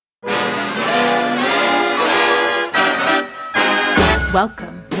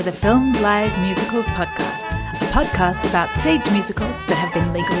Welcome to the Filmed Live Musicals podcast, a podcast about stage musicals that have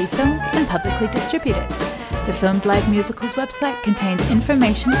been legally filmed and publicly distributed. The Filmed Live Musicals website contains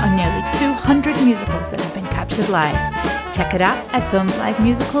information on nearly 200 musicals that have been captured live. Check it out at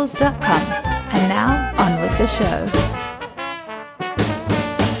filmedlivemusicals.com. And now, on with the show.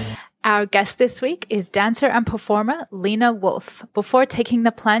 Our guest this week is dancer and performer Lena Wolf. Before taking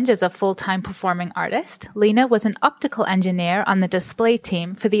the plunge as a full-time performing artist, Lena was an optical engineer on the display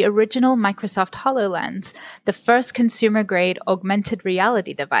team for the original Microsoft HoloLens, the first consumer-grade augmented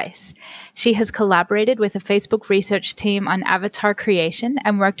reality device. She has collaborated with a Facebook research team on avatar creation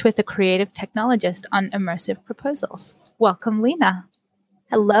and worked with a creative technologist on immersive proposals. Welcome, Lena.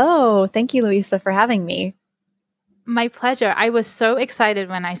 Hello. Thank you, Louisa, for having me. My pleasure. I was so excited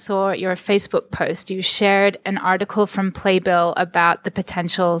when I saw your Facebook post. You shared an article from Playbill about the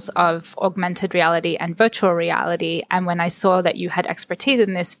potentials of augmented reality and virtual reality. And when I saw that you had expertise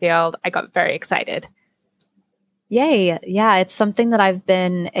in this field, I got very excited. Yay. Yeah, it's something that I've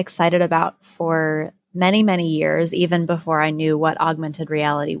been excited about for many, many years, even before I knew what augmented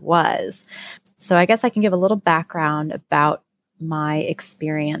reality was. So I guess I can give a little background about my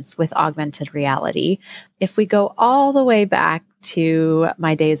experience with augmented reality. If we go all the way back to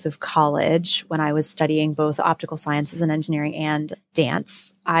my days of college, when I was studying both optical sciences and engineering and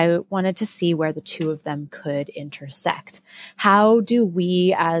dance, I wanted to see where the two of them could intersect. How do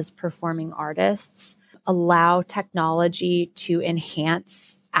we as performing artists allow technology to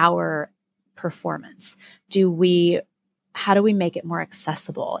enhance our performance? How do we make it more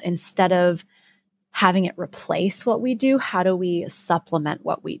accessible? Instead of having it replace what we do, how do we supplement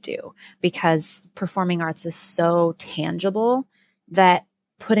what we do? Because performing arts is so tangible that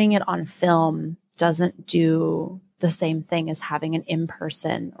putting it on film doesn't do the same thing as having an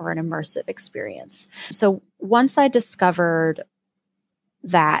in-person or an immersive experience. So once I discovered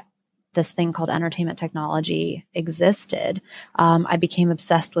that this thing called entertainment technology existed, I became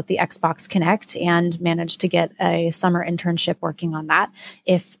obsessed with the Xbox Kinect and managed to get a summer internship working on that.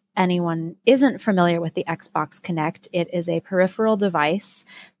 If anyone isn't familiar with the Xbox Kinect, it is a peripheral device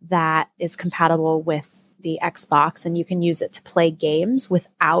that is compatible with the Xbox, and you can use it to play games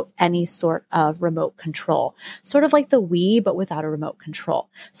without any sort of remote control. Sort of like the Wii, but without a remote control.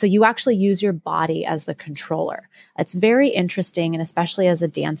 So you actually use your body as the controller. It's very interesting, and especially as a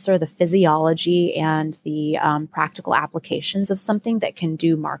dancer, the physiology and the practical applications of something that can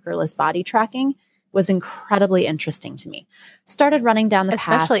do markerless body tracking was incredibly interesting to me. Started running down the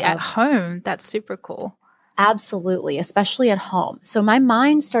path. Especially at home. That's super cool. Absolutely, especially at home. So my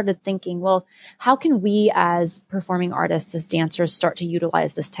mind started thinking, well, how can we as performing artists, as dancers, start to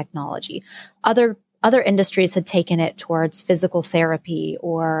utilize this technology? Other industries had taken it towards physical therapy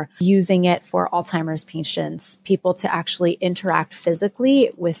or using it for Alzheimer's patients, people to actually interact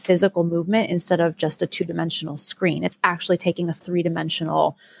physically with physical movement instead of just a two-dimensional screen. It's actually taking a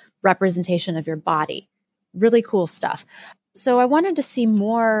three-dimensional representation of your body. Really cool stuff. So I wanted to see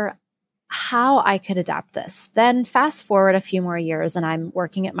more how I could adapt this. Then fast forward a few more years and I'm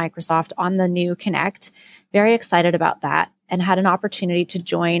working at Microsoft on the new Kinect. Very excited about that and had an opportunity to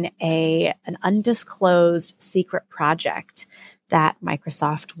join an undisclosed secret project that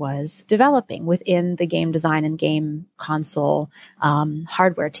Microsoft was developing within the game design and game console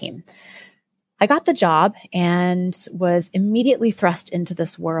hardware team. I got the job and was immediately thrust into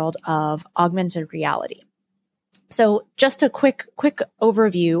this world of augmented reality. So just a quick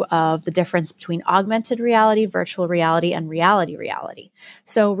overview of the difference between augmented reality, virtual reality, and reality.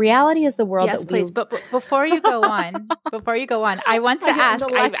 So reality is the world that we... Yes, please. But before you go on, I want to ask,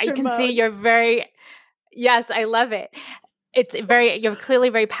 I can see you're very... Yes, I love it. You're clearly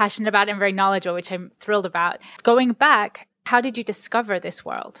very passionate about it and very knowledgeable, which I'm thrilled about. Going back, how did you discover this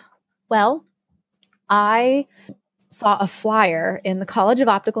world? Well, I saw a flyer in the College of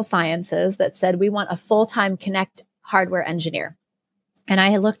Optical Sciences that said, we want a full-time Kinect hardware engineer. And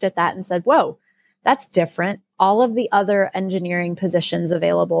I looked at that and said, whoa, that's different. All of the other engineering positions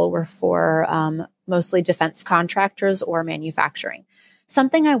available were for mostly defense contractors or manufacturing,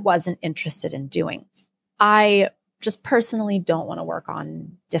 something I wasn't interested in doing. I just personally don't want to work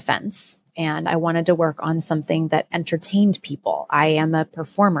on defense. And I wanted to work on something that entertained people. I am a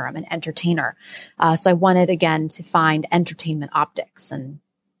performer. I'm an entertainer. So I wanted, again, to find entertainment optics and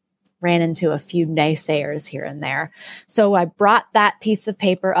ran into a few naysayers here and there. So I brought that piece of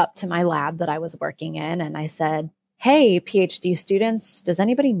paper up to my lab that I was working in. And I said, hey, PhD students, does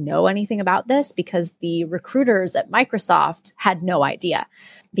anybody know anything about this? Because the recruiters at Microsoft had no idea.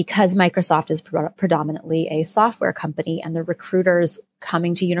 Because Microsoft is predominantly a software company and the recruiters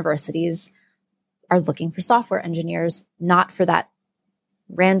coming to universities are looking for software engineers, not for that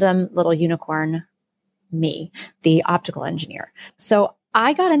random little unicorn, me, the optical engineer. So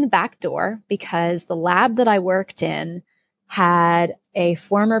I got in the back door because the lab that I worked in had a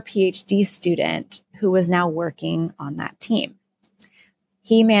former PhD student who was now working on that team.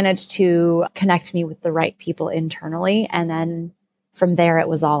 He managed to connect me with the right people internally. And then from there, it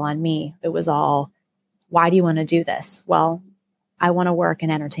was all on me. It was all, why do you want to do this? Well, I want to work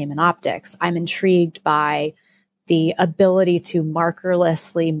in entertainment optics. I'm intrigued by the ability to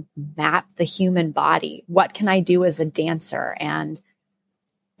markerlessly map the human body. What can I do as a dancer? And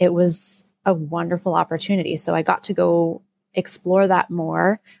it was a wonderful opportunity. So I got to go explore that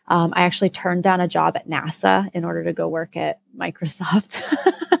more. I actually turned down a job at NASA in order to go work at Microsoft.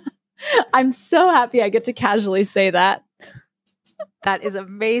 I'm so happy I get to casually say that. That is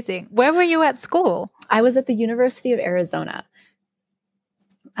amazing. Where were you at school? I was at the University of Arizona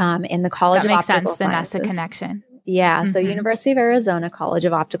in the College of Optical Sciences. That makes sense, the NASA connection. Yeah. So University of Arizona College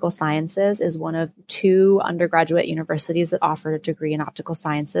of Optical Sciences is one of 2 undergraduate universities that offer a degree in optical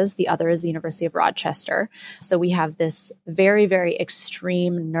sciences. The other is the University of Rochester. So we have this very, very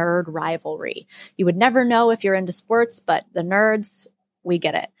extreme nerd rivalry. You would never know if you're into sports, but the nerds, we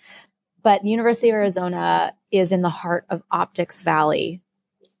get it. But University of Arizona is in the heart of Optics Valley,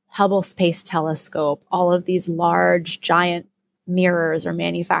 Hubble Space Telescope, all of these large, giant mirrors are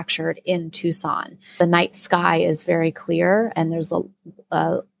manufactured in Tucson. The night sky is very clear and there's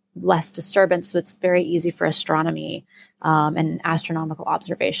less disturbance. So it's very easy for astronomy and astronomical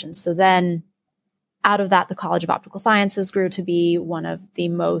observations. So then out of that, the College of Optical Sciences grew to be one of the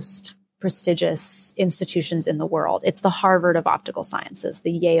most prestigious institutions in the world. It's the Harvard of optical sciences,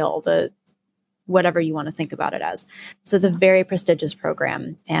 the Yale, the whatever you want to think about it as. So it's a very prestigious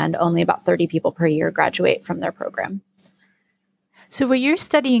program and only about 30 people per year graduate from their program. So were you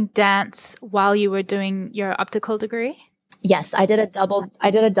studying dance while you were doing your optical degree? Yes, I did a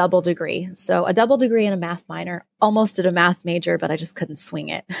double degree. So a double degree and a math minor. Almost did a math major, but I just couldn't swing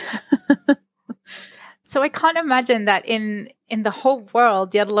it. So I can't imagine that in the whole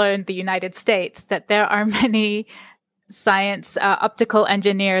world, let alone the United States, that there are many science optical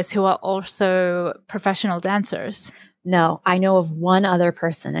engineers who are also professional dancers. No, I know of one other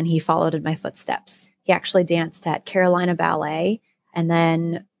person and he followed in my footsteps. He actually danced at Carolina Ballet and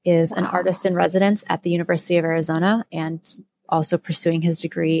then is an artist in residence at the University of Arizona and also pursuing his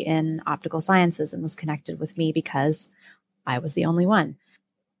degree in optical sciences and was connected with me because I was the only one.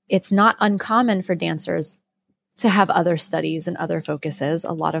 It's not uncommon for dancers to have other studies and other focuses.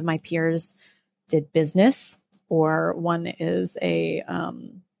 A lot of my peers did business, or one is a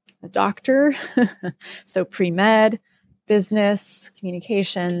doctor. So pre-med, business,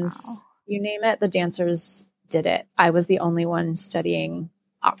 communications, you name it, the dancers did it. I was the only one studying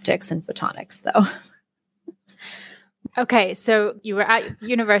optics and photonics, though. Okay, so you were at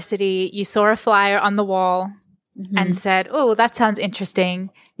university, you saw a flyer on the wall and said, oh, that sounds interesting.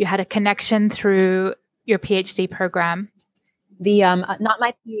 You had a connection through your PhD program. The not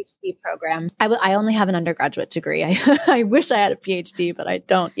my PhD program. I only have an undergraduate degree. I wish I had a PhD, but I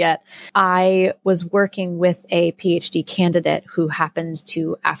don't yet. I was working with a PhD candidate who happened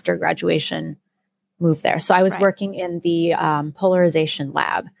to, after graduation, move there. So I was working in the polarization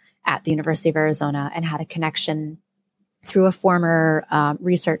lab at the University of Arizona and had a connection through a former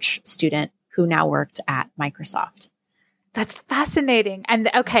research student who now worked at Microsoft. That's fascinating. And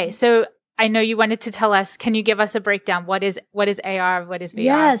okay, so I know you wanted to tell us, can you give us a breakdown? What is AR? What is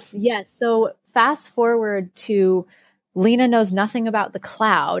VR? Yes. So fast forward to Lena knows nothing about the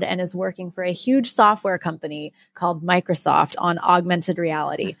cloud and is working for a huge software company called Microsoft on augmented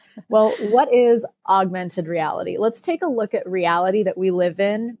reality. Well, what is augmented reality? Let's take a look at reality that we live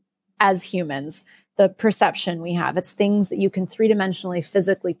in as humans, the perception we have. It's things that you can 3-dimensionally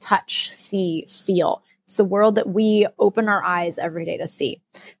physically touch, see, feel. It's the world that we open our eyes every day to see.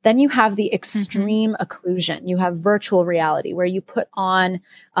 Then you have the extreme occlusion. You have virtual reality where you put on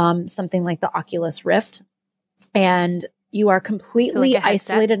something like the Oculus Rift and you are completely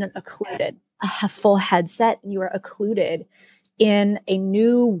isolated and occluded. A full headset, and you are occluded in a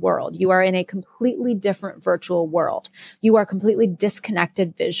new world. You are in a completely different virtual world. You are completely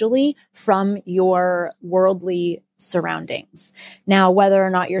disconnected visually from your worldly surroundings. Now, whether or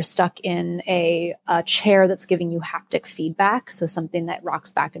not you're stuck in a chair that's giving you haptic feedback, so something that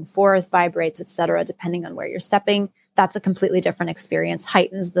rocks back and forth, vibrates, etc., depending on where you're stepping, that's a completely different experience,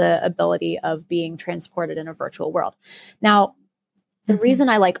 heightens the ability of being transported in a virtual world. Now, the reason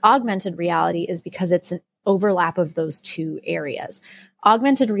I like augmented reality is because it's an overlap of those two areas.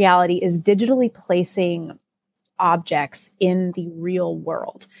 Augmented reality is digitally placing objects in the real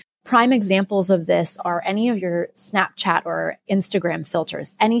world, prime examples of this are any of your Snapchat or Instagram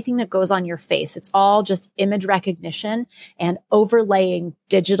filters, anything that goes on your face. It's all just image recognition and overlaying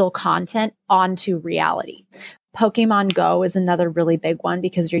digital content onto reality. Pokemon Go is another really big one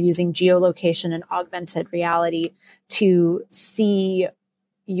because you're using geolocation and augmented reality to see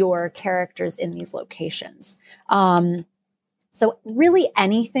your characters in these locations. So really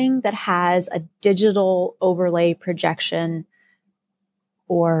anything that has a digital overlay projection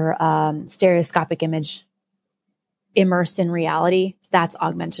or stereoscopic image immersed in reality, that's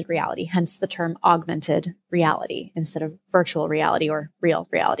augmented reality, hence the term augmented reality instead of virtual reality or real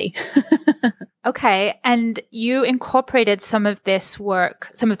reality. Okay. And you incorporated some of this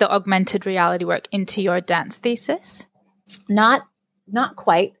work, some of the augmented reality work into your dance thesis? Not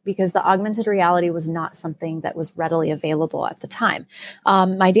quite, because the augmented reality was not something that was readily available at the time.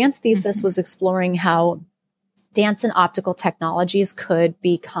 My dance thesis was exploring how dance and optical technologies could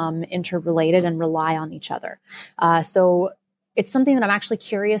become interrelated and rely on each other. So it's something that I'm actually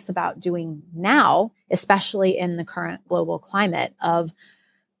curious about doing now, especially in the current global climate of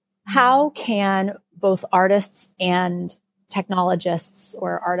how can both artists and technologists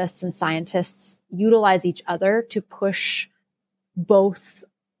or artists and scientists utilize each other to push both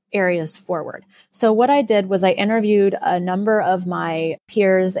areas forward. So what I did was I interviewed a number of my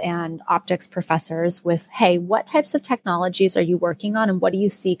peers and optics professors with, hey, what types of technologies are you working on and what do you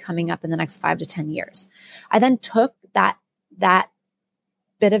see coming up in the next 5 to 10 years? I then took that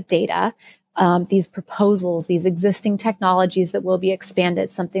bit of data, these proposals, these existing technologies that will be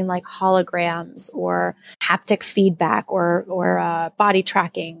expanded, something like holograms or haptic feedback or body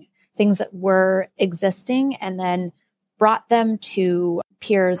tracking, things that were existing, and then brought them to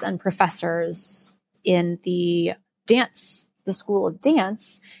peers and professors in the School of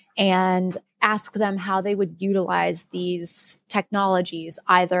Dance, and asked them how they would utilize these technologies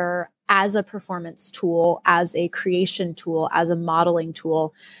either as a performance tool, as a creation tool, as a modeling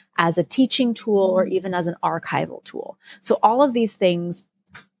tool, as a teaching tool, or even as an archival tool. So all of these things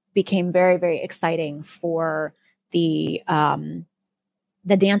became very, very exciting for the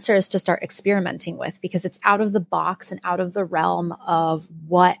dancers to start experimenting with, because it's out of the box and out of the realm of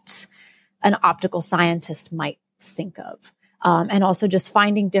what an optical scientist might think of. And also just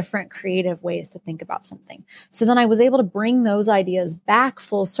finding different creative ways to think about something. So then I was able to bring those ideas back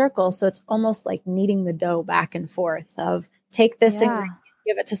full circle. So it's almost like kneading the dough back and forth of take this ingredient,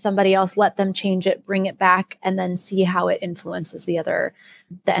 give it to somebody else, let them change it, bring it back, and then see how it influences the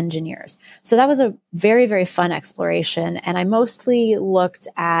engineers. So that was a very, very fun exploration. And I mostly looked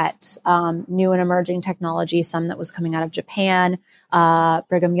at new and emerging technology, some that was coming out of Japan.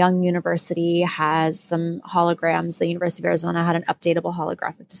 Brigham Young University has some holograms. The University of Arizona had an updatable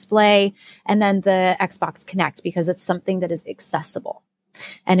holographic display. And then the Xbox Kinect, because it's something that is accessible.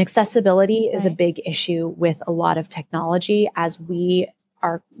 And accessibility is a big issue with a lot of technology as we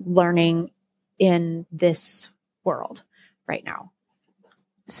are learning in this world right now.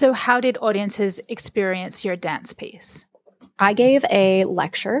 So how did audiences experience your dance piece? I gave a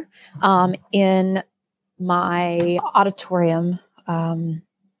lecture in my auditorium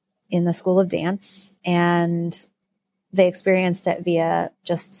in the School of Dance, and they experienced it via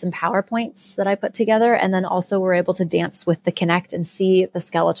just some PowerPoints that I put together. And then also were able to dance with the Kinect and see the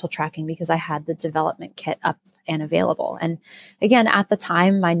skeletal tracking because I had the development kit up and available. And again, at the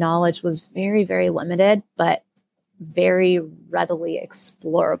time, my knowledge was very, very limited, but very readily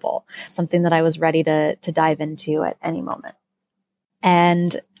explorable, something that I was ready to dive into at any moment.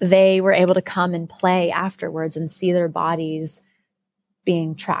 And they were able to come and play afterwards and see their bodies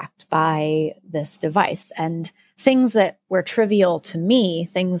being tracked by this device. And things that were trivial to me,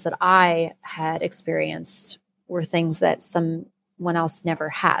 things that I had experienced, were things that someone else never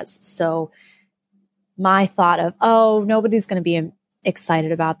has. So my thought of, oh, nobody's going to be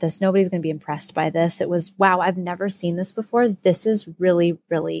excited about this, nobody's going to be impressed by this, it was, wow, I've never seen this before. This is really,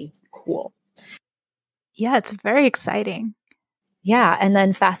 really cool. Yeah, it's very exciting. Yeah. And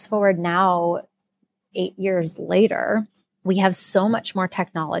then fast forward now, 8 years later, we have so much more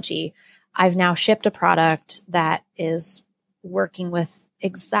technology. I've now shipped a product that is working with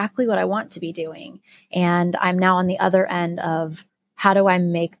exactly what I want to be doing. And I'm now on the other end of how do I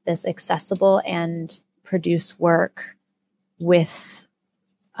make this accessible and produce work with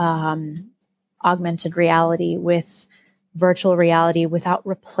augmented reality, with virtual reality, without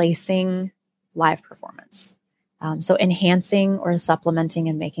replacing live performance. So enhancing or supplementing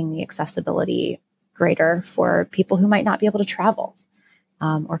and making the accessibility greater for people who might not be able to travel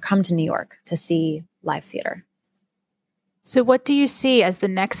or come to New York to see live theater. So what do you see as the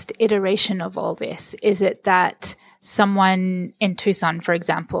next iteration of all this? Is it that someone in Tucson, for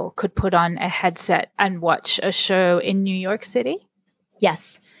example, could put on a headset and watch a show in New York City?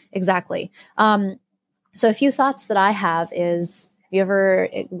 Yes, exactly. So a few thoughts that I have is, have you ever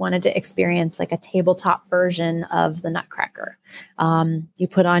wanted to experience like a tabletop version of the Nutcracker? You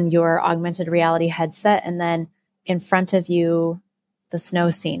put on your augmented reality headset and then in front of you, the snow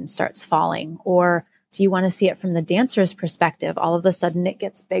scene starts falling. Or do you want to see it from the dancer's perspective? All of a sudden it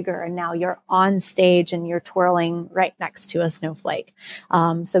gets bigger and now you're on stage and you're twirling right next to a snowflake.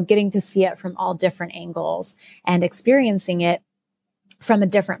 So getting to see it from all different angles and experiencing it from a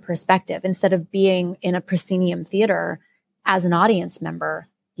different perspective. Instead of being in a proscenium theater as an audience member,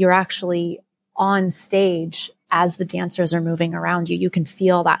 you're actually on stage as the dancers are moving around you. You can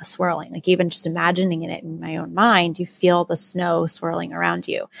feel that swirling. Like even just imagining it in my own mind, you feel the snow swirling around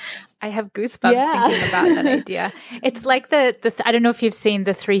you. I have goosebumps thinking about that idea. It's like I don't know if you've seen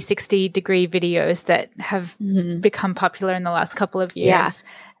the 360-degree videos that have become popular in the last couple of years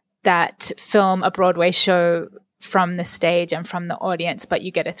that film a Broadway show from the stage and from the audience, but you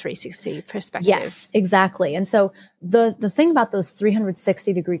get a 360 perspective. Yes, exactly. And so the thing about those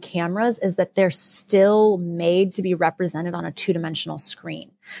 360-degree cameras is that they're still made to be represented on a two-dimensional screen.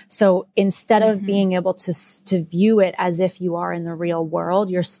 So instead of being able to view it as if you are in the real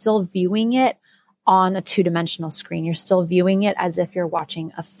world, you're still viewing it on a two-dimensional screen. You're still viewing it as if you're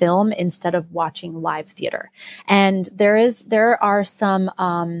watching a film instead of watching live theater. And there are some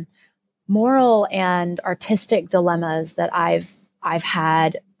moral and artistic dilemmas that I've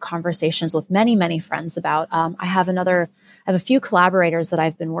had conversations with many, many friends about. I have a few collaborators that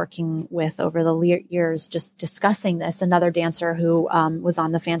I've been working with over the years, just discussing this. Another dancer who was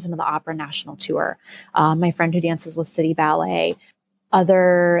on the Phantom of the Opera national tour, my friend who dances with City Ballet,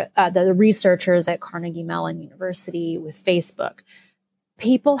 the researchers at Carnegie Mellon University with Facebook.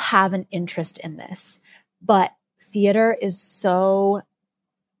 People have an interest in this, but theater is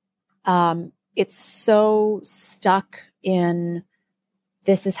it's so stuck in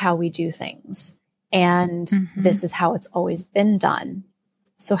this is how we do things and this is how it's always been done.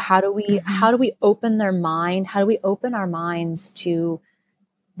 So how do we open their mind? How do we open our minds to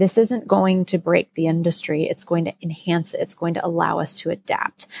this isn't going to break the industry. It's going to enhance it. It's going to allow us to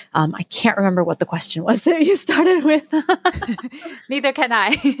adapt. I can't remember what the question was that you started with. Neither can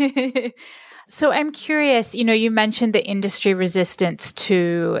I. So I'm curious, you mentioned the industry resistance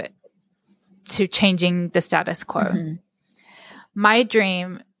to changing the status quo. My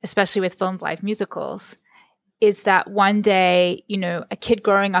dream, especially with filmed live musicals, is that one day, a kid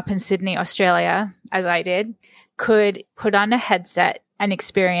growing up in Sydney, Australia, as I did, could put on a headset and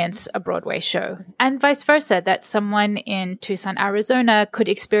experience a Broadway show, and vice versa, that someone in Tucson, Arizona could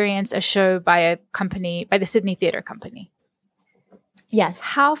experience a show by the Sydney Theatre Company. Yes.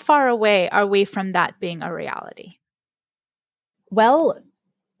 How far away are we from that being a reality? Well,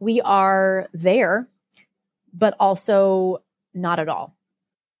 we are there, but also not at all.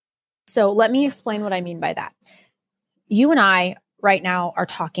 So let me explain what I mean by that. You and I right now are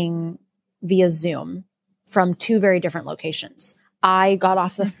talking via Zoom from two very different locations. I got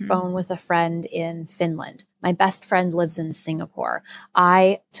off the phone with a friend in Finland. My best friend lives in Singapore.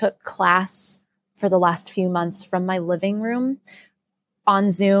 I took class for the last few months from my living room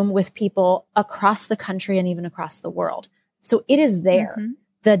on Zoom with people across the country and even across the world. So it is there.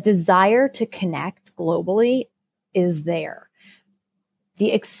 The desire to connect globally is there.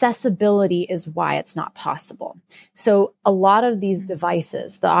 The accessibility is why it's not possible. So a lot of these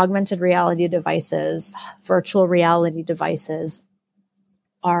devices, the augmented reality devices, virtual reality devices,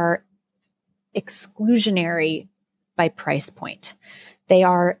 are exclusionary by price point. They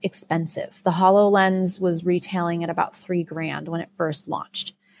are expensive. The HoloLens was retailing at about $3,000 when it first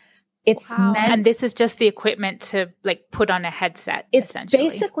launched. It's and this is just the equipment to put on a headset. It's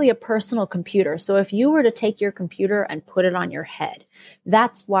basically a personal computer. So if you were to take your computer and put it on your head,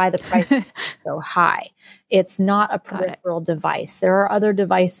 that's why the price is so high. It's not a peripheral device. There are other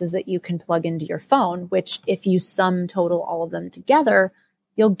devices that you can plug into your phone, which if you sum total all of them together,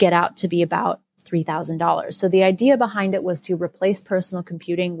 you'll get out to be about $3,000. So the idea behind it was to replace personal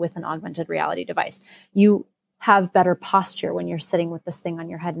computing with an augmented reality device. You have better posture when you're sitting with this thing on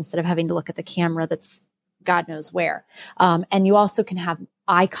your head instead of having to look at the camera that's God knows where. And you also can have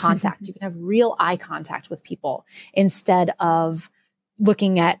eye contact. You can have real eye contact with people instead of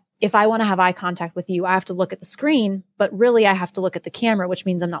looking at, if I want to have eye contact with you, I have to look at the screen, but really I have to look at the camera, which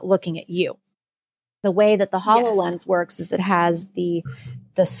means I'm not looking at you. The way that the HoloLens works is it has the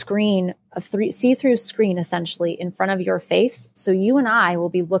screen, see-through screen essentially in front of your face. So you and I will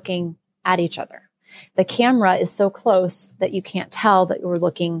be looking at each other. The camera is so close that you can't tell that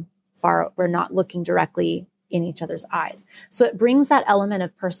we're not looking directly in each other's eyes. So it brings that element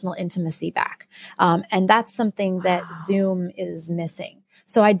of personal intimacy back. And that's something that Zoom is missing.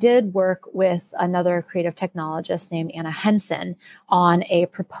 So I did work with another creative technologist named Anna Henson on a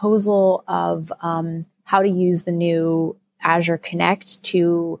proposal of how to use the new Azure Connect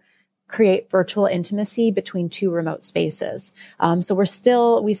to create virtual intimacy between two remote spaces. So we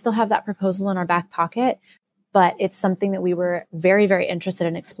still have that proposal in our back pocket, but it's something that we were very, very interested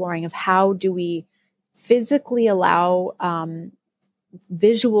in exploring of how do we physically allow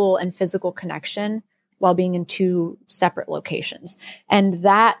visual and physical connection while being in two separate locations. And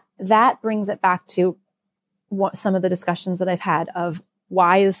that brings it back to what some of the discussions that I've had of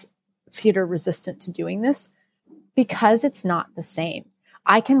why is theater resistant to doing this? Because it's not the same.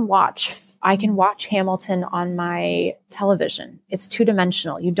 I can watch Hamilton on my television. It's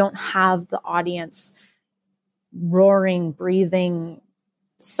two-dimensional. You don't have the audience roaring, breathing,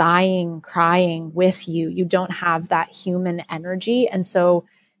 sighing, crying with you. You don't have that human energy. And so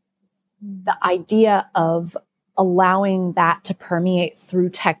the idea of allowing that to permeate through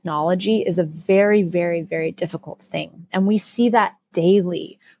technology is a very, very, very difficult thing. And we see that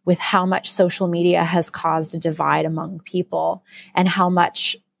daily with how much social media has caused a divide among people and how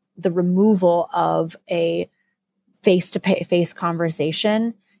much the removal of a face-to-face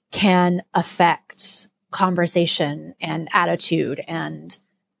conversation can affect conversation and attitude and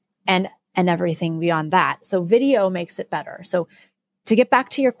everything beyond that. So video makes it better. So to get back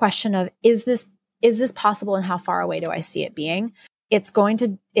to your question of, is this possible and how far away do I see it being? It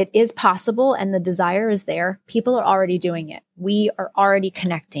is possible and the desire is there. People are already doing it. We are already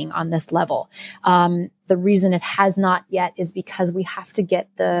connecting on this level. The reason it has not yet is because we have to get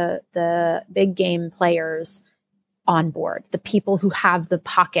the big game players on board, the people who have the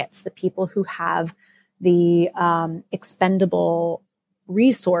pockets, the people who have the expendable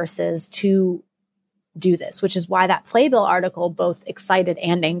resources to do this, which is why that Playbill article both excited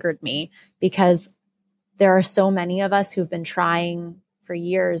and angered me, because there are so many of us who've been trying for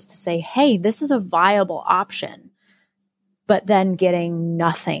years to say, hey, this is a viable option, but then getting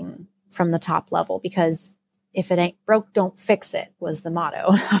nothing from the top level, because if it ain't broke, don't fix it was the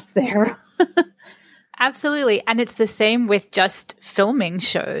motto up there. Absolutely. And it's the same with just filming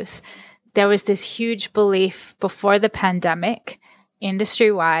shows. There was this huge belief before the pandemic,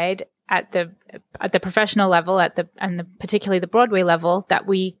 industry-wide, at the professional level, particularly the Broadway level, that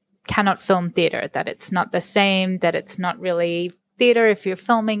we cannot film theater, that it's not the same, that it's not really theater if you're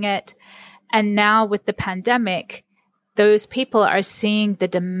filming it. And now with the pandemic, those people are seeing the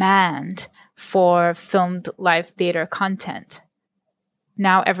demand for filmed live theater content.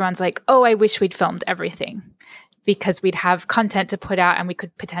 Now everyone's like, oh, I wish we'd filmed everything because we'd have content to put out and we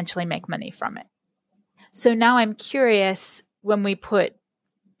could potentially make money from it. So now I'm curious, when we put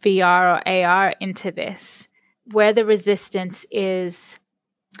VR or AR into this, where the resistance is,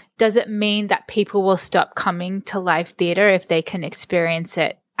 does it mean that people will stop coming to live theater if they can experience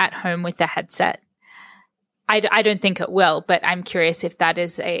it at home with a headset? I don't think it will, but I'm curious if that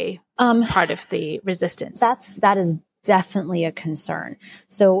is a part of the resistance. That is definitely a concern.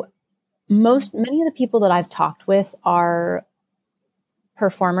 So many of the people that I've talked with are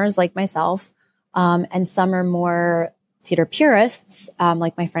performers like myself, and some are more theater purists,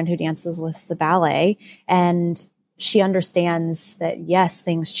 like my friend who dances with the ballet. And she understands that, yes,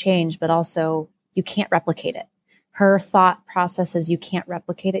 things change, but also you can't replicate it. Her thought process is you can't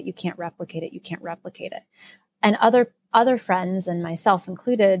replicate it, you can't replicate it, you can't replicate it. And other friends, and myself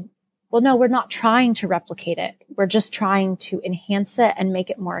included, well, no, we're not trying to replicate it. We're just trying to enhance it and make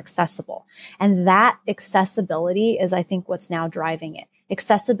it more accessible. And that accessibility is, I think, what's now driving it.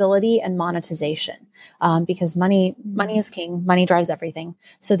 Accessibility and monetization, because money is king. Money drives everything.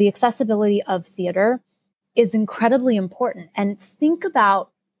 So the accessibility of theater is incredibly important. And think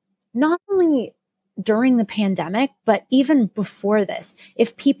about not only during the pandemic, but even before this,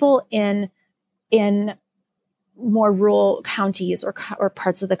 if people in more rural counties or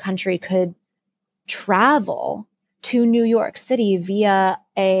parts of the country could travel to New York City via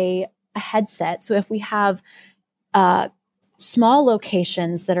a headset. So if we have small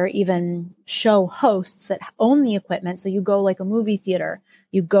locations that are even show hosts that own the equipment, so you go like a movie theater,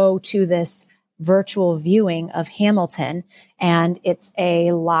 you go to this virtual viewing of Hamilton, and it's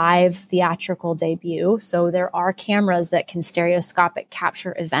a live theatrical debut. So there are cameras that can stereoscopic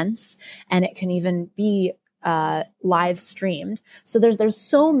capture events, and it can even be live streamed. So there's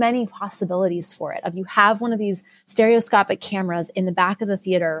so many possibilities for it. If you have one of these stereoscopic cameras in the back of the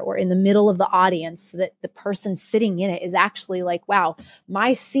theater or in the middle of the audience, so that the person sitting in it is actually like, wow,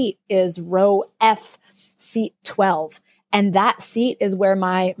 my seat is row F, seat 12. And that seat is where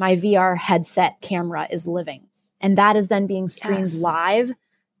my VR headset camera is living. And that is then being streamed live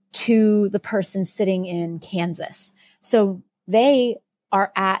to the person sitting in Kansas. So they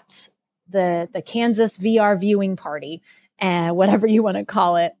are at the Kansas VR viewing party, and whatever you want to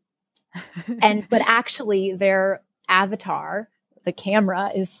call it. But actually their avatar, the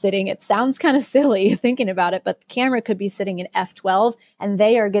camera, is sitting, it sounds kind of silly thinking about it, but the camera could be sitting in F12 and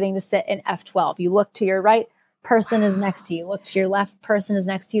they are getting to sit in F12. You look to your right, person is next to you. Look to your left, person is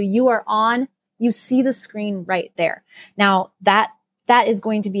next to you. You are on, you see the screen right there. Now that is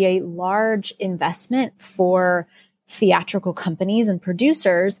going to be a large investment for theatrical companies and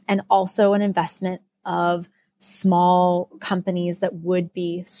producers, and also an investment of small companies that would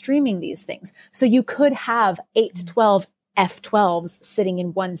be streaming these things. So you could have 8 to 12 F12s sitting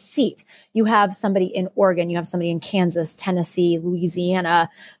in one seat. You have somebody in Oregon, you have somebody in Kansas, Tennessee, Louisiana,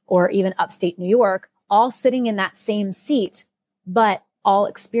 or even upstate New York, all sitting in that same seat, but all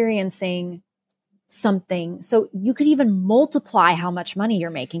experiencing something. So you could even multiply how much money you're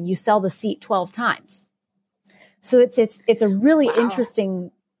making. You sell the seat 12 times. So it's a really interesting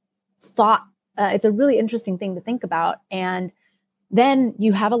thought. It's a really interesting thing to think about. And then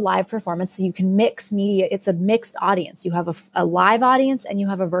you have a live performance, so you can mix media. It's a mixed audience. You have a live audience and you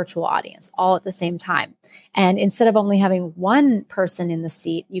have a virtual audience all at the same time. And instead of only having one person in the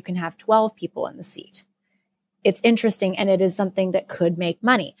seat, you can have 12 people in the seat. It's interesting, and it is something that could make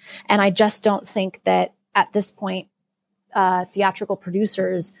money. And I just don't think that at this point, theatrical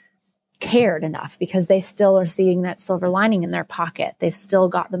producers cared enough, because they still are seeing that silver lining in their pocket. They've still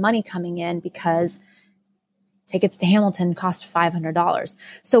got the money coming in because tickets to Hamilton cost $500.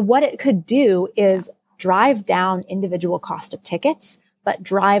 So what it could do is drive down individual cost of tickets, but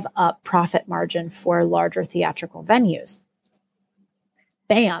drive up profit margin for larger theatrical venues.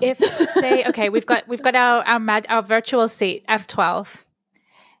 Bam. If say, okay, we've got our virtual seat F12.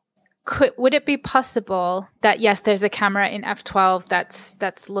 Would it be possible that, yes, there's a camera in F12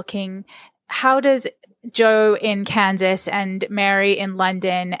 that's looking? How does Joe in Kansas and Mary in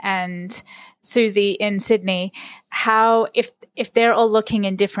London and Susie in Sydney, how, if they're all looking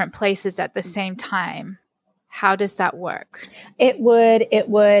in different places at the same time, how does that work? It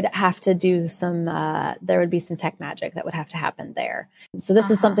would have to do some, there would be some tech magic that would have to happen there. So this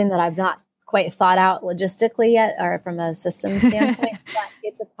is something that I've not quite thought out logistically yet, or from a systems standpoint, but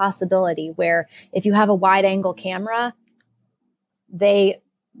it's a possibility where if you have a wide angle camera,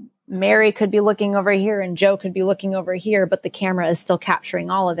 Mary could be looking over here and Joe could be looking over here, but the camera is still capturing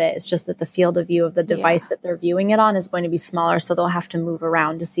all of it. It's just that the field of view of the device that they're viewing it on is going to be smaller, so they'll have to move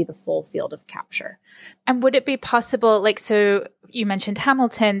around to see the full field of capture. And would it be possible, like, so you mentioned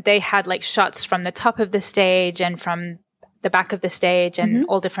Hamilton, they had like shots from the top of the stage and from the back of the stage and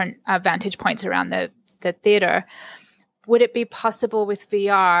all different vantage points around the theater. Would it be possible with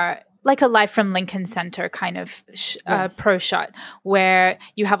VR, like a Live from Lincoln Center kind of pro shot, where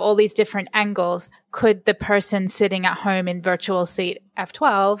you have all these different angles? Could the person sitting at home in virtual seat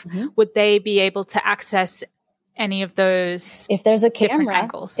F12, would they be able to access any of those? If there's a camera,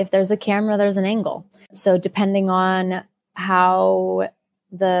 angles? If there's a camera, there's an angle. So depending on how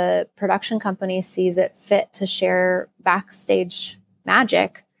the production company sees it fit to share backstage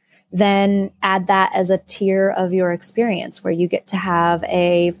magic, then add that as a tier of your experience, where you get to have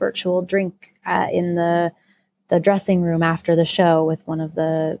a virtual drink in the dressing room after the show with one of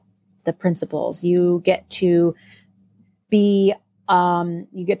the principals. You get to be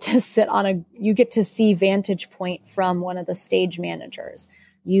you get to sit on you get to see vantage point from one of the stage managers.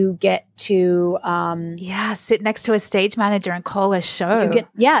 You get to sit next to a stage manager and call a show.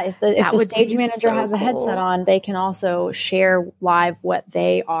 If the stage manager has a headset on, they can also share live what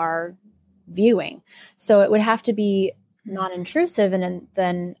they are viewing. So it would have to be non-intrusive, and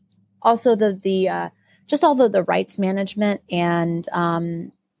then also the just all the rights management and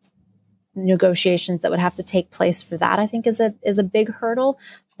negotiations that would have to take place for that, I think is a big hurdle.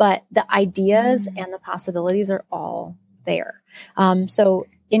 But the ideas and the possibilities are all there. So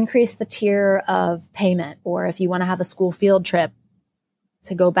increase the tier of payment, or if you want to have a school field trip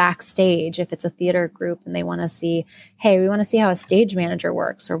to go backstage, if it's a theater group and they want to see, hey, we want to see how a stage manager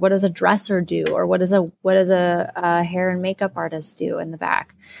works, or what does a dresser do, or what does a hair and makeup artist do in the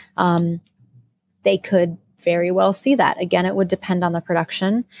back. They could very well see that. Again, it would depend on the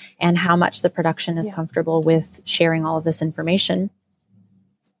production and how much the production is comfortable with sharing all of this information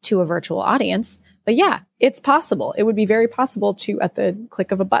to a virtual audience. But yeah, it's possible. It would be very possible to, at the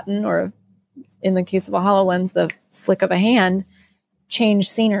click of a button, or in the case of a HoloLens, the flick of a hand, change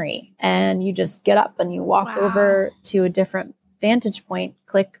scenery. And you just get up and you walk over to a different vantage point,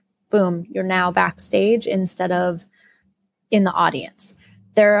 click, boom, you're now backstage instead of in the audience.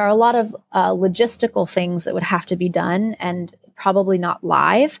 There are a lot of logistical things that would have to be done, and probably not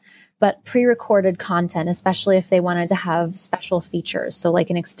live, but pre-recorded content, especially if they wanted to have special features. So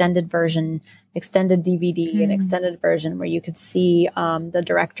like an extended version, extended DVD, an extended version where you could see the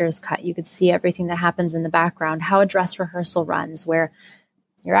director's cut. You could see everything that happens in the background, how a dress rehearsal runs, where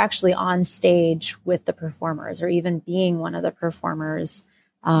you're actually on stage with the performers, or even being one of the performers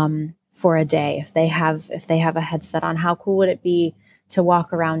for a day. If they have a headset on, how cool would it be to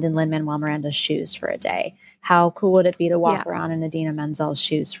walk around in Lin-Manuel Miranda's shoes for a day? How cool would it be to walk around in Idina Menzel's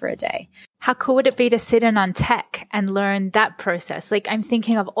shoes for a day? How cool would it be to sit in on tech and learn that process? Like, I'm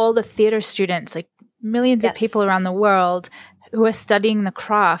thinking of all the theater students, like millions of people around the world who are studying the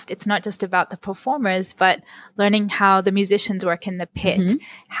craft. It's not just about the performers, but learning how the musicians work in the pit.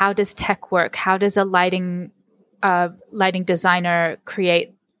 How does tech work? How does a lighting designer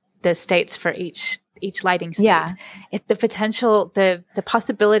create the states for each lighting state? The potential, the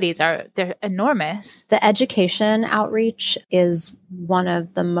possibilities they're enormous. The education outreach is one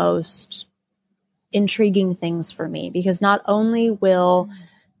of the most intriguing things for me, because not only will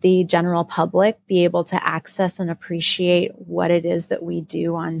the general public be able to access and appreciate what it is that we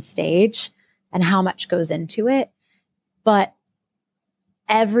do on stage and how much goes into it, but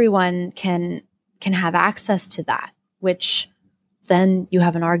everyone can have access to that, which then you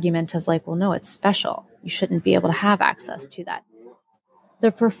have an argument of like, well, no, it's special. You shouldn't be able to have access to that.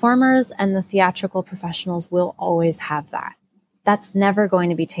 The performers and the theatrical professionals will always have that. That's never going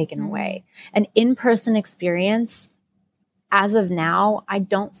to be taken away. An in-person experience, as of now, I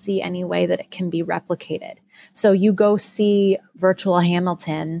don't see any way that it can be replicated. So you go see Virtual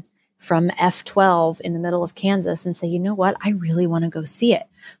Hamilton from F12 in the middle of Kansas and say, you know what, I really want to go see it.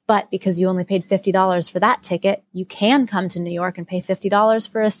 But because you only paid $50 for that ticket, you can come to New York and pay $50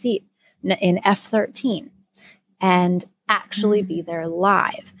 for a seat in F13 and actually be there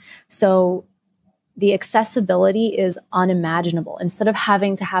live. So the accessibility is unimaginable. Instead of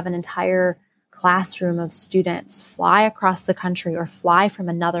having to have an entire classroom of students fly across the country, or fly from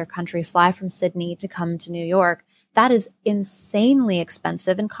another country, fly from Sydney to come to New York, that is insanely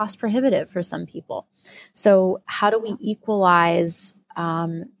expensive and cost prohibitive for some people. So how do we equalize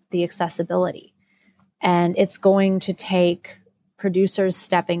the accessibility? And it's going to take producers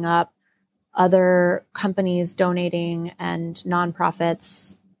stepping up, other companies donating, and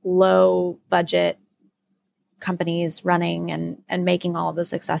nonprofits, low budget companies running and making all of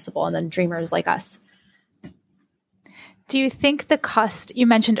this accessible, and then dreamers like us. Do you think the cost, you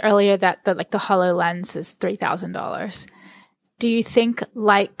mentioned earlier that the HoloLens is $3,000. Do you think,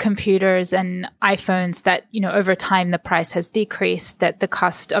 like computers and iPhones, that, over time the price has decreased, that the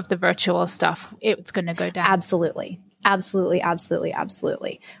cost of the virtual stuff, it's going to go down? Absolutely. Absolutely, absolutely,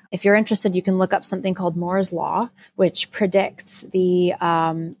 absolutely. If you're interested, you can look up something called Moore's Law, which predicts the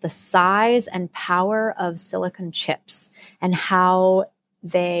size and power of silicon chips and how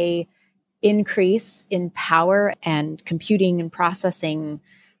they increase in power and computing and processing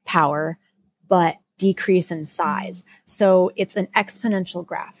power, but decrease in size. So it's an exponential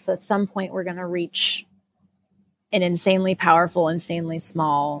graph. So at some point, we're going to reach an insanely powerful, insanely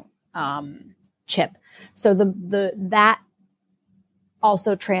small chip. So that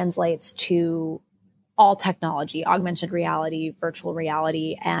also translates to all technology, augmented reality, virtual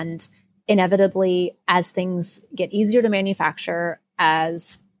reality, and inevitably, as things get easier to manufacture,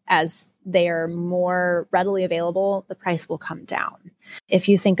 as they are more readily available, the price will come down. If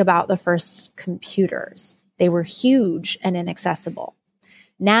you think about the first computers, they were huge and inaccessible.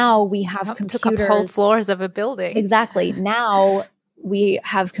 Now we have computers. Took up whole floors of a building. Exactly. Now we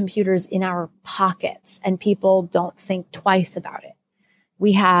have computers in our pockets and people don't think twice about it.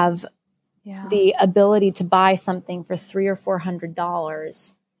 We have the ability to buy something for $300 or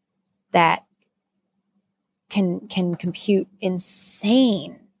 $400 that can compute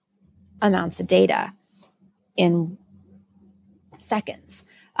insane amounts of data in seconds.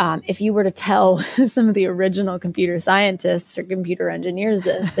 If you were to tell some of the original computer scientists or computer engineers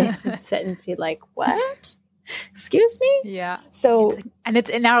this, they would sit and be like, what? Excuse me? Yeah. So, it's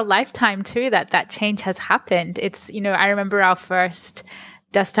in our lifetime too that change has happened. It's, I remember our first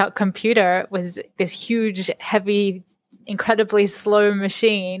desktop computer was this huge, heavy, incredibly slow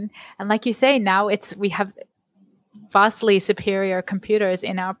machine. And like you say, now we have vastly superior computers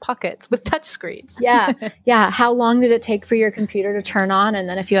in our pockets with touchscreens. Yeah. Yeah. How long did it take for your computer to turn on? And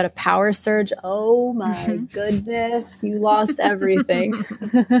then if you had a power surge, oh my goodness, you lost everything.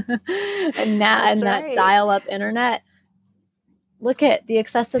 And now, That's and right. that dial-up internet, look at the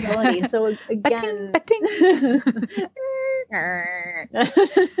accessibility. So again,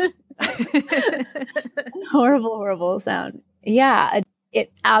 horrible sound. Yeah,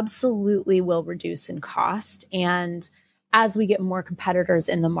 it absolutely will reduce in cost. And as we get more competitors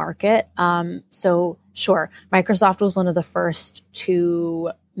in the market, so sure, Microsoft was one of the first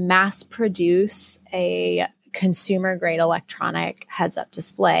to mass produce a consumer grade electronic heads-up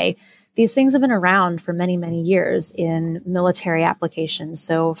display. These things have been around for many, many years in military applications.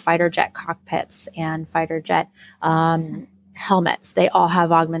 So fighter jet cockpits and fighter jet helmets, they all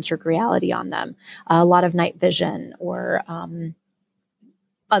have augmented reality on them. A lot of night vision or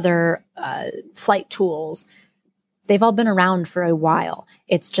other flight tools, they've all been around for a while.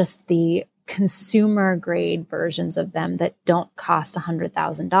 It's just the consumer grade versions of them that don't cost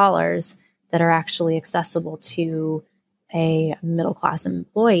 $100,000 that are actually accessible to a middle-class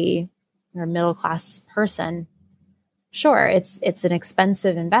employee or middle-class person. Sure, it's an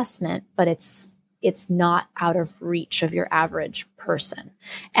expensive investment, but it's not out of reach of your average person.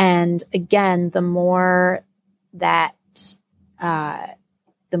 And again, the more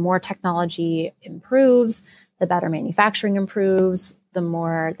technology improves, the better manufacturing improves, the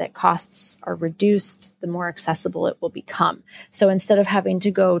more that costs are reduced, the more accessible it will become. So instead of having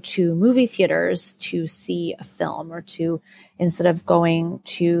to go to movie theaters to see a film, or instead of going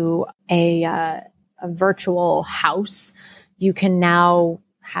to a virtual house, you can now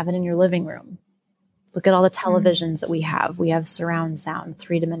have it in your living room. Look at all the televisions that we have. We have surround sound,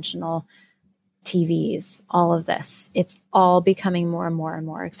 3-dimensional TVs, all of this. It's all becoming more and more and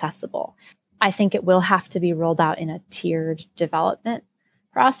more accessible. I think it will have to be rolled out in a tiered development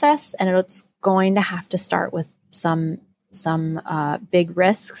process, and it's going to have to start with some big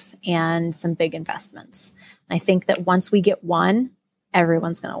risks and some big investments. And I think that once we get one,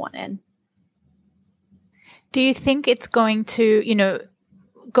 everyone's going to want in. Do you think it's going to,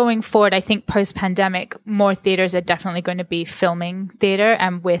 going forward, I think post-pandemic, more theaters are definitely going to be filming theater,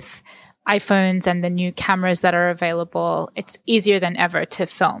 and with iPhones and the new cameras that are available, it's easier than ever to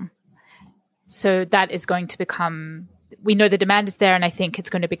film. So that is going to become, we know the demand is there, and I think it's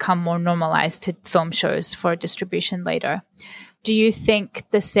going to become more normalized to film shows for distribution later. Do you think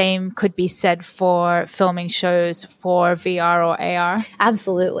the same could be said for filming shows for VR or AR?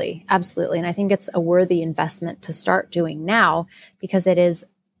 Absolutely. Absolutely. And I think it's a worthy investment to start doing now, because it is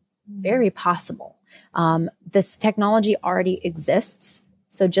very possible. This technology already exists.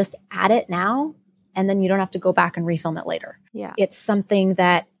 So just add it now, and then you don't have to go back and refilm it later. Yeah. It's something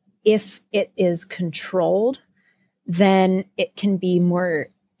that if it is controlled, then it can be more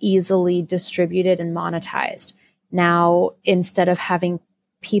easily distributed and monetized. Now, instead of having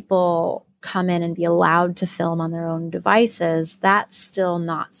people come in and be allowed to film on their own devices, that's still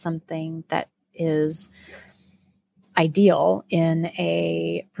not something that is ideal in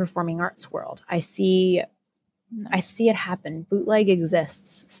a performing arts world. I see it happen. Bootleg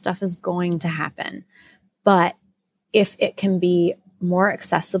exists. Stuff is going to happen. But if it can be more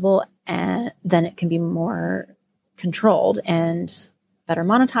accessible, and then it can be more controlled and better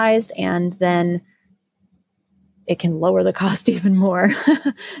monetized, and then it can lower the cost even more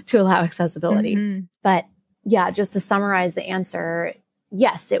to allow accessibility. Mm-hmm. But yeah, just to summarize the answer,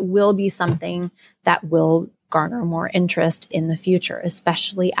 yes, it will be something that will garner more interest in the future,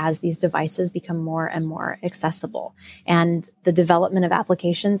 especially as these devices become more and more accessible. And the development of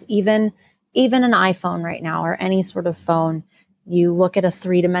applications, even an iPhone right now, or any sort of phone, you look at a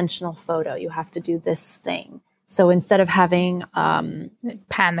 3-dimensional photo, you have to do this thing. So instead of having pan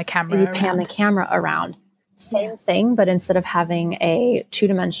the camera around, same thing, but instead of having a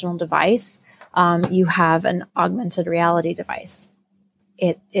 2-dimensional device, you have an augmented reality device.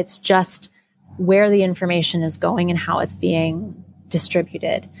 It's just where the information is going and how it's being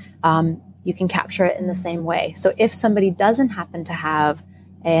distributed. You can capture it in the same way. So if somebody doesn't happen to have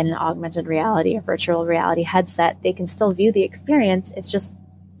an augmented reality or virtual reality headset, they can still view the experience. It's just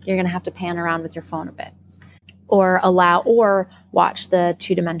you're going to have to pan around with your phone a bit, or watch the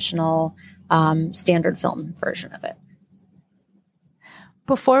 2-dimensional standard film version of it.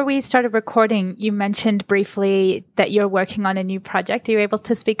 Before we started recording, you mentioned briefly that you're working on a new project. Are you able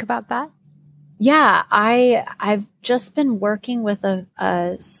to speak about that? Yeah, I've just been working with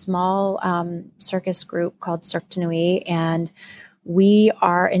a small circus group called Cirque du Nuit, and we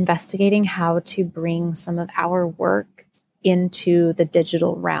are investigating how to bring some of our work into the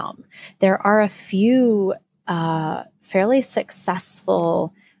digital realm. There are a few fairly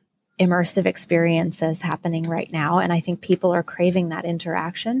successful immersive experiences happening right now. And I think people are craving that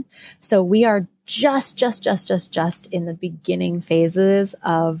interaction. So we are just in the beginning phases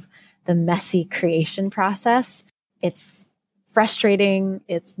of the messy creation process. It's frustrating.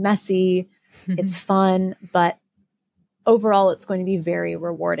 It's messy. It's fun, but overall it's going to be very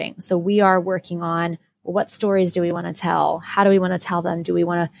rewarding. So we are working on what stories do we want to tell? How do we want to tell them? Do we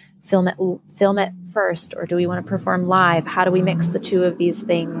want to film it first, or do we want to perform live? How do we mix the two of these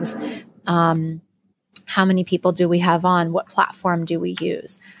things? How many people do we have on? What platform do we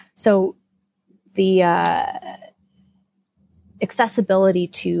use? So the accessibility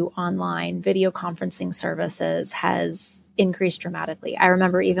to online video conferencing services has increased dramatically. I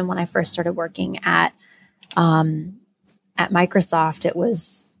remember even when I first started working at Microsoft, it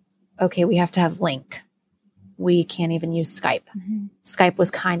was, okay, we have to have Link. We can't even use Skype. Skype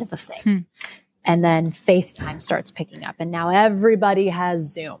was kind of a thing. And then FaceTime starts picking up, and now everybody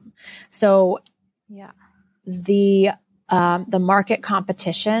has Zoom. So the market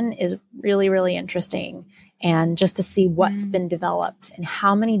competition is really, really interesting. And just to see what's been developed and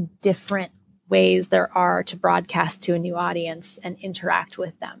how many different ways there are to broadcast to a new audience and interact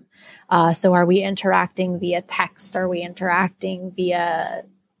with them. So are we interacting via text? Are we interacting via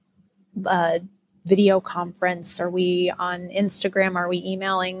video conference? Are we on Instagram? Are we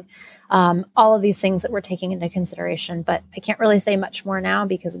emailing? All of these things that we're taking into consideration, but I can't really say much more now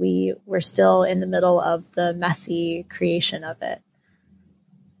because we're still in the middle of the messy creation of it.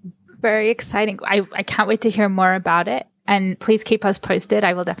 Very exciting. I can't wait to hear more about it. And please keep us posted.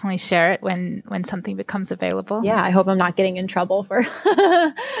 I will definitely share it when something becomes available. Yeah, I hope I'm not getting in trouble for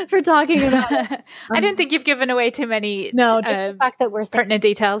for talking about it. I don't think you've given away too many just the fact that we're pertinent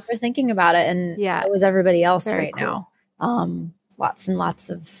details. We're thinking about it, and yeah, it was everybody else Very right cool. now. Lots and lots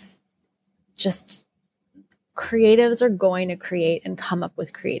of just creatives are going to create and come up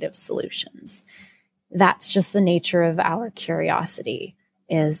with creative solutions. That's just the nature of our curiosity,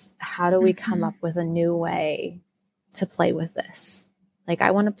 is how do we come up with a new way to play with this? Like,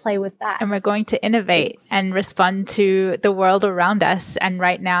 I want to play with that. And we're going to innovate and respond to the world around us. And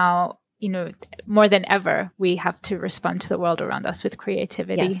right now, more than ever, we have to respond to the world around us with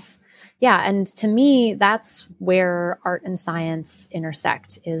creativity. Yes. Yeah. And to me, that's where art and science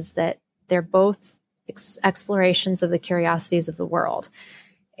intersect, is that they're both explorations of the curiosities of the world.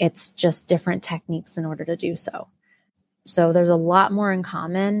 It's just different techniques in order to do so. So there's a lot more in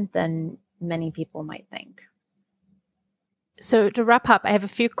common than many people might think. So to wrap up, I have a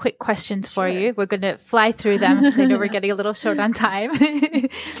few quick questions for you. We're going to fly through them because I know we're getting a little short on time.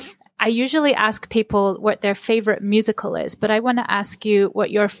 I usually ask people what their favorite musical is, but I want to ask you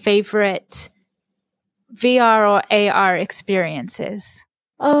what your favorite VR or AR experience is.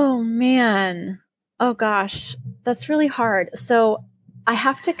 Oh, man. Oh, gosh. That's really hard. So I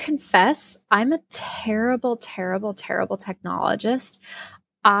have to confess, I'm a terrible technologist.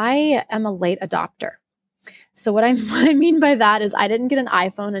 I am a late adopter. So what I mean by that is I didn't get an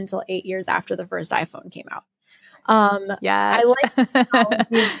iPhone until 8 years after the first iPhone came out. Yes. I like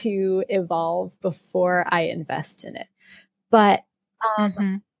technology to evolve before I invest in it. But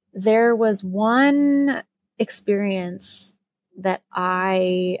there was one experience that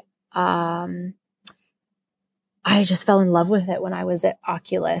I just fell in love with it when I was at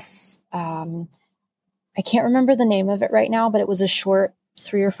Oculus. I can't remember the name of it right now, but it was a short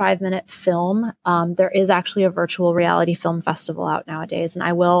 3 or 5 minute film. There is actually a virtual reality film festival out nowadays, and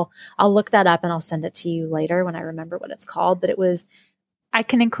I'll look that up and I'll send it to you later when I remember what it's called. But it was, I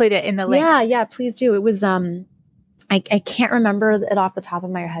can include it in the links. Yeah, please do. It was, I can't remember it off the top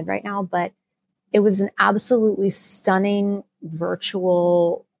of my head right now, but it was an absolutely stunning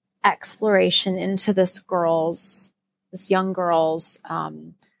virtual exploration into this young girl's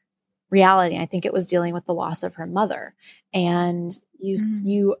reality. I think it was dealing with the loss of her mother. And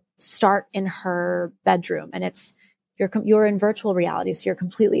you start in her bedroom, and you're in virtual reality. So you're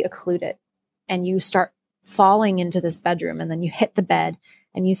completely occluded, and you start falling into this bedroom, and then you hit the bed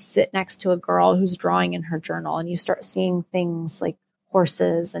and you sit next to a girl who's drawing in her journal, and you start seeing things like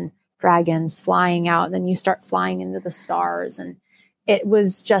horses and dragons flying out. And then you start flying into the stars. And it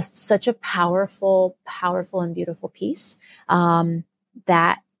was just such a powerful and beautiful piece,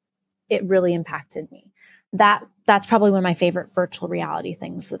 that it really impacted me. That's probably one of my favorite virtual reality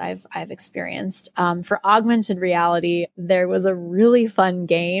things that I've experienced. For augmented reality, there was a really fun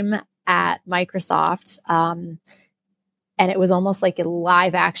game at Microsoft, and it was almost like a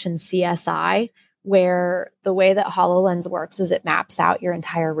live action CSI, where the way that HoloLens works is it maps out your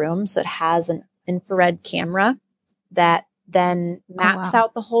entire room. So it has an infrared camera that then maps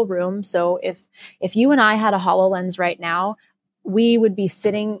out the whole room. So if you and I had a HoloLens right now, we would be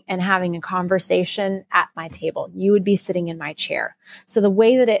sitting and having a conversation at my table. You would be sitting in my chair. So the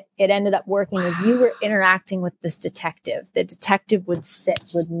way that it ended up working is you were interacting with this detective. The detective would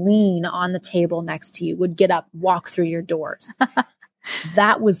lean on the table next to you, would get up, walk through your doors.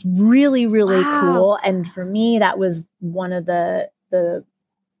 That was really, really cool. And for me, that was one of the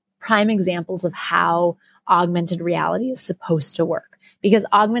prime examples of how augmented reality is supposed to work, because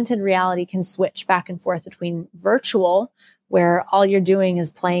augmented reality can switch back and forth between virtual, where all you're doing is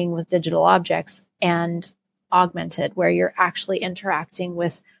playing with digital objects, and augmented, where you're actually interacting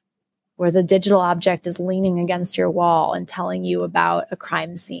with, where the digital object is leaning against your wall and telling you about a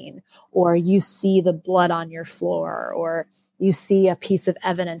crime scene, or you see the blood on your floor, or you see a piece of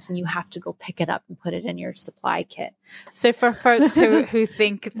evidence and you have to go pick it up and put it in your supply kit. So for folks who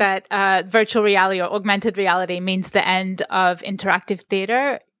think that virtual reality or augmented reality means the end of interactive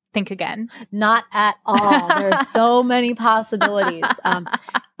theater, think again. Not at all. There are so many possibilities.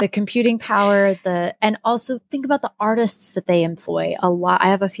 The computing power, and also think about the artists that they employ. I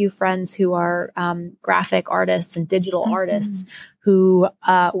have a few friends who are graphic artists and digital artists who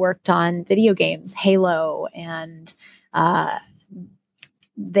worked on video games, Halo, and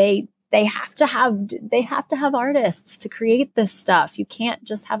they have to have artists to create this stuff. You can't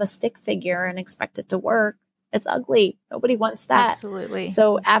just have a stick figure and expect it to work. It's ugly. Nobody wants that. Absolutely.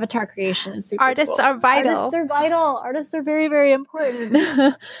 So avatar creation is super Artists cool. are vital. Artists are vital. Artists are very, very important.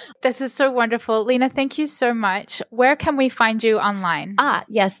 This is so wonderful. Lena, thank you so much. Where can we find you online?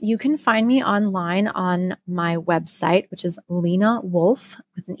 Yes. You can find me online on my website, which is Lena Wolfe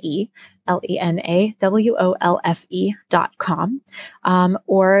with an E, LENAWOLFE.com.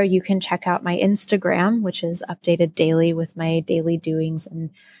 Or you can check out my Instagram, which is updated daily with my daily doings and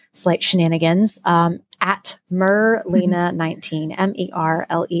slight shenanigans, at Merlena19,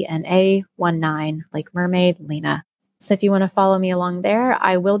 MERLENA19, like mermaid, Lena. So if you want to follow me along there,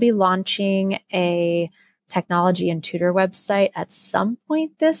 I will be launching a technology and tutor website at some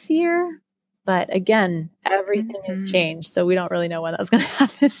point this year. But again, everything has changed, so we don't really know when that's going to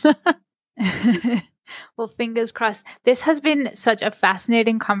happen. Well, fingers crossed. This has been such a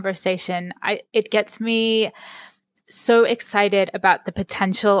fascinating conversation. It gets me so excited about the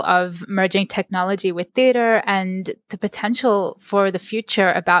potential of merging technology with theater and the potential for the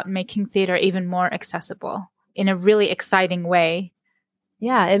future about making theater even more accessible in a really exciting way.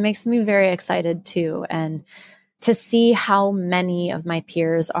 Yeah, it makes me very excited too. And to see how many of my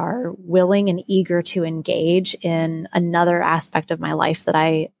peers are willing and eager to engage in another aspect of my life that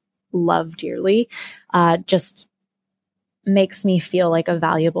I love dearly, just makes me feel like a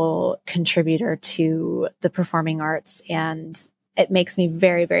valuable contributor to the performing arts. And it makes me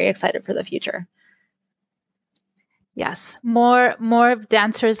very, very excited for the future. Yes. More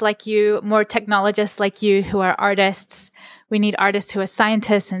dancers like you, more technologists like you who are artists. We need artists who are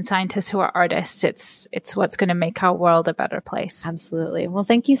scientists and scientists who are artists. It's what's going to make our world a better place. Absolutely. Well,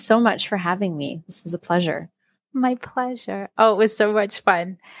 thank you so much for having me. This was a pleasure. My pleasure. Oh, it was so much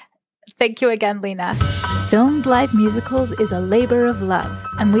fun. Thank you again, Lena. Filmed Live Musicals is a labor of love,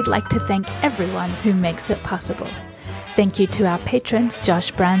 and we'd like to thank everyone who makes it possible. Thank you to our patrons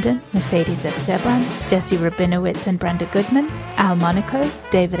Josh Brandon, Mercedes Esteban, Jesse Rabinowitz and Brenda Goodman, Al Monaco,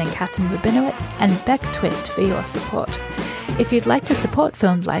 David and Catherine Rabinowitz, and Beck Twist for your support. If you'd like to support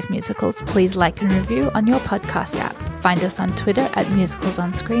Filmed Live Musicals, please like and review on your podcast app. Find us on Twitter at Musicals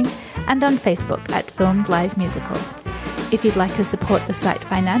on Screen and on Facebook at Filmed Live Musicals. If you'd like to support the site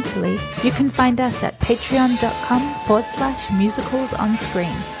financially, you can find us at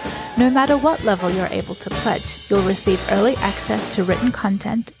patreon.com/musicalsonscreen. No matter what level you're able to pledge, you'll receive early access to written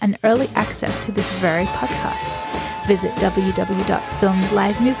content and early access to this very podcast. Visit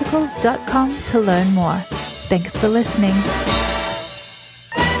www.filmedlivemusicals.com to learn more. Thanks for listening.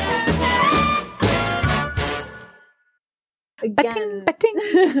 Again. Batting.